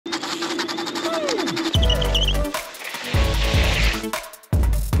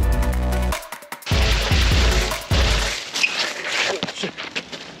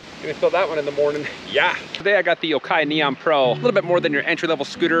fill that one in the morning. Yeah. Today I got the Okai Neon Pro. A little bit more than your entry-level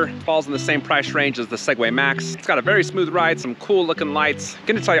scooter. Falls in the same price range as the Segway Max. It's got a very smooth ride, some cool looking lights.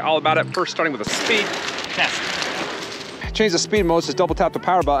 Gonna tell you all about it. First, starting with a speed test. Change the speed modes, just double tap the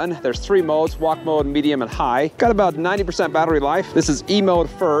power button. There's 3 modes, walk mode, medium, and high. Got about 90% battery life. This is E mode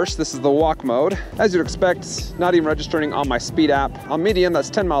first. This is the walk mode. As you'd expect, not even registering on my speed app. On medium,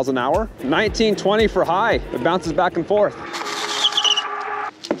 that's 10 miles an hour. 19, 20 for high. It bounces back and forth.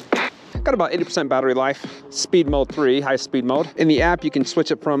 Got about 80% battery life. Speed mode 3, high speed mode. In the app, you can switch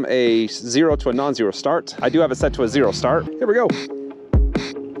it from a 0 to a non-zero start. I do have it set to a 0 start. Here we go.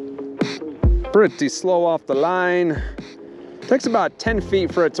 Pretty slow off the line. Takes about 10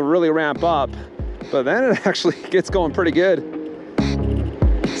 feet for it to really ramp up, but then it actually gets going pretty good.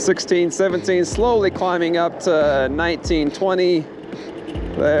 16, 17, slowly climbing up to 19, 20.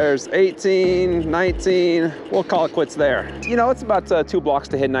 There's 18, 19. We'll call it quits there. You know, it's about 2 blocks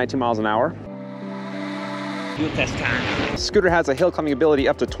to hit 19 miles an hour. Test time. Scooter has a hill climbing ability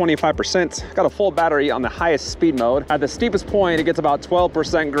up to 25%. Got a full battery on the highest speed mode. At the steepest point, it gets about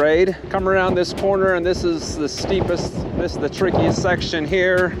 12% grade. Come around this corner, and this is the steepest, this is the trickiest section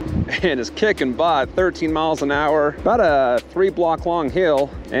here. And it's kicking butt, 13 miles an hour. About a 3-block long hill,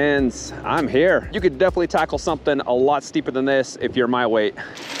 and I'm here. You could definitely tackle something a lot steeper than this if you're my weight.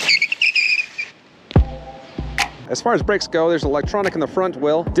 As far as brakes go, there's electronic in the front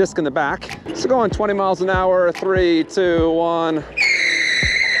wheel, disc in the back. So going 20 miles an hour, 3, 2, 1.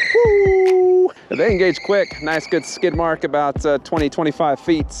 Woo! They engage quick. Nice good skid mark, about 20, 25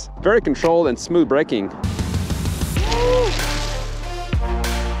 feet. Very controlled and smooth braking. Woo!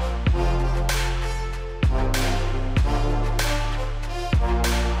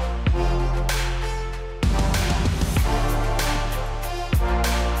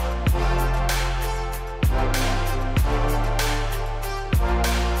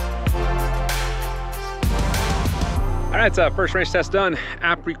 All right, first range test done.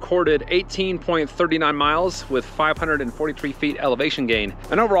 App recorded 18.39 miles with 543 feet elevation gain.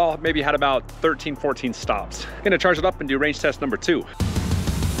 And overall, maybe had about 13, 14 stops. Gonna charge it up and do range test number 2.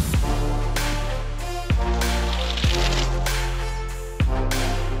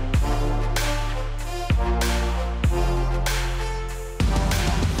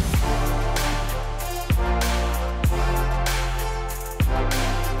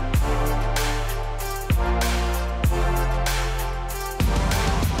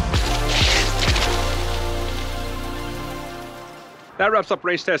 That wraps up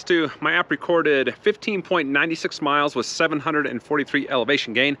range test 2. My app recorded 15.96 miles with 743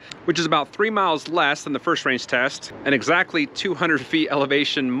 elevation gain, which is about 3 miles less than the first range test and exactly 200 feet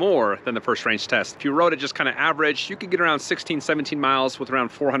elevation more than the first range test. If you rode it just kind of average, you could get around 16, 17 miles with around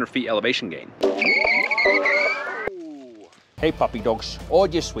 400 feet elevation gain. Hey puppy dogs, oh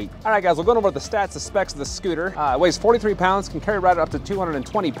you're sweet. All right guys, we're going over the stats and specs of the scooter. It weighs 43 pounds, can carry right up to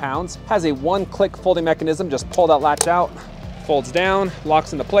 220 pounds, has a 1-click folding mechanism, just pull that latch out, folds down,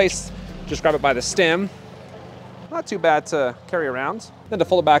 locks into place, just grab it by the stem. Not too bad to carry around. Then to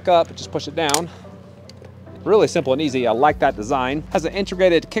fold it back up, just push it down. Really simple and easy. I like that design. Has an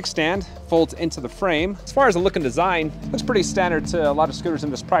integrated kickstand, folds into the frame. As far as the look and design, looks pretty standard to a lot of scooters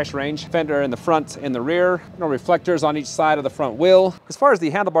in this price range. Fender in the front and the rear. No reflectors on each side of the front wheel. As far as the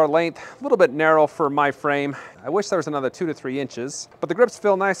handlebar length, a little bit narrow for my frame. I wish there was another 2 to 3 inches, but the grips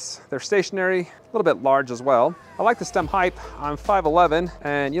feel nice. They're stationary, a little bit large as well. I like the stem height. I'm 5'11",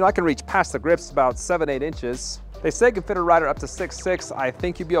 and you know I can reach past the grips about 7, 8 inches. They say it can fit a rider up to 6'6". I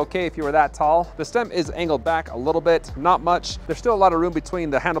think you'd be okay if you were that tall. The stem is angled back a little bit, not much. There's still a lot of room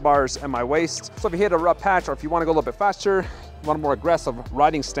between the handlebars and my waist. So if you hit a rough patch or if you want to go a little bit faster, you want a more aggressive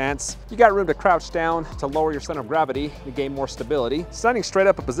riding stance, you got room to crouch down to lower your center of gravity and gain more stability. Standing straight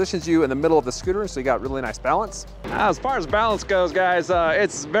up, it positions you in the middle of the scooter, so you got really nice balance. As far as balance goes, guys,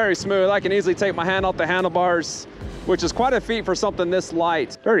 it's very smooth. I can easily take my hand off the handlebars, which is quite a feat for something this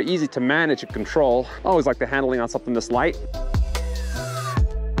light. Very easy to manage and control. I always like the handling on something this light.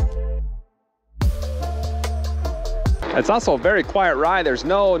 It's also a very quiet ride. There's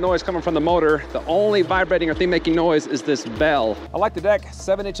no noise coming from the motor. The only vibrating or thing-making noise is this bell. I like the deck,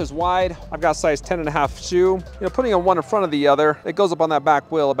 7 inches wide. I've got size 10.5 shoe. You know, putting on one in front of the other, it goes up on that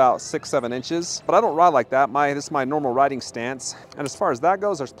back wheel about 6, 7 inches. But I don't ride like that. This is my normal riding stance. And as far as that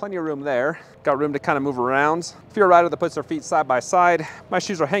goes, there's plenty of room there. Got room to kind of move around. If you're a rider that puts their feet side by side, my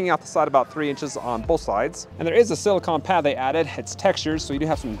shoes are hanging out the side about 3 inches on both sides. And there is a silicone pad they added. It's textured, so you do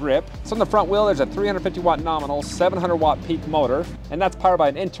have some grip. So on the front wheel, there's a 350 watt nominal, 700 watt peak motor, and that's powered by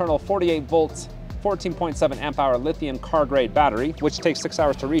an internal 48 volt 14.7 amp hour lithium car grade battery, which takes 6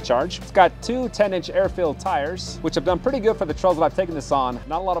 hours to recharge. It's got two 10-inch air-filled tires, which have done pretty good for the trails that I've taken this on.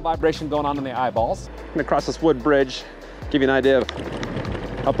 Not a lot of vibration going on in the eyeballs. I'm gonna cross this wood bridge, give you an idea of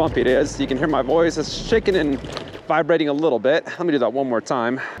how bumpy it is. You can hear my voice, it's shaking and vibrating a little bit. Let me do that one more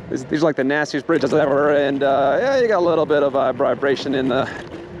time. These are like the nastiest bridges ever, and yeah, you got a little bit of vibration in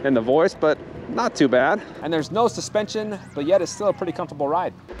the voice, but not too bad. And there's no suspension, but yet it's still a pretty comfortable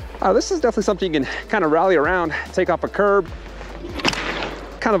ride. This is definitely something you can kind of rally around, take off a curb.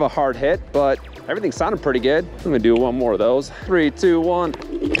 Kind of a hard hit, but everything sounded pretty good. I'm gonna do one more of those. 3, 2, 1.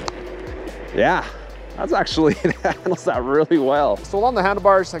 Yeah, that's actually, it handles that really well. So along the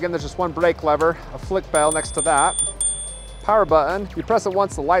handlebars, again, there's just one brake lever, a flick bell next to that. Power button, you press it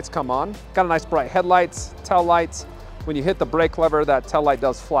once, the lights come on. Got a nice bright headlights, tail lights. When you hit the brake lever, that tail light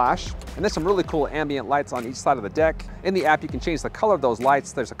does flash. And there's some really cool ambient lights on each side of the deck. In the app, you can change the color of those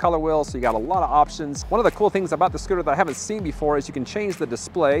lights. There's a color wheel, so you got a lot of options. One of the cool things about the scooter that I haven't seen before is you can change the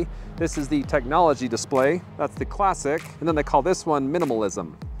display. This is the technology display. That's the classic. And then they call this one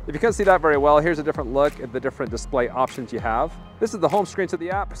minimalism. If you can't see that very well, here's a different look at the different display options you have. This is the home screen to the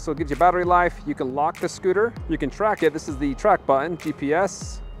app, so it gives you battery life. You can lock the scooter. You can track it. This is the track button,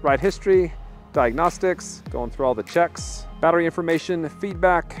 GPS, ride history, diagnostics, going through all the checks, battery information,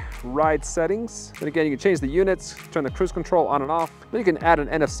 feedback, ride settings. And again, you can change the units, turn the cruise control on and off. Then you can add an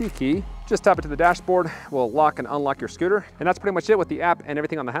NFC key. Just tap it to the dashboard, will lock and unlock your scooter. And that's pretty much it with the app and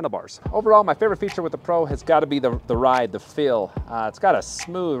everything on the handlebars. Overall, my favorite feature with the Pro has got to be the ride, the feel. It's got a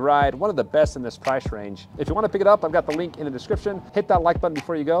smooth ride, one of the best in this price range. If you want to pick it up, I've got the link in the description. Hit that like button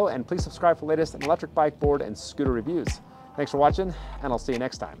before you go, and please subscribe for the latest in electric bike, board, and scooter reviews. Thanks for watching, and I'll see you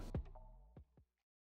next time.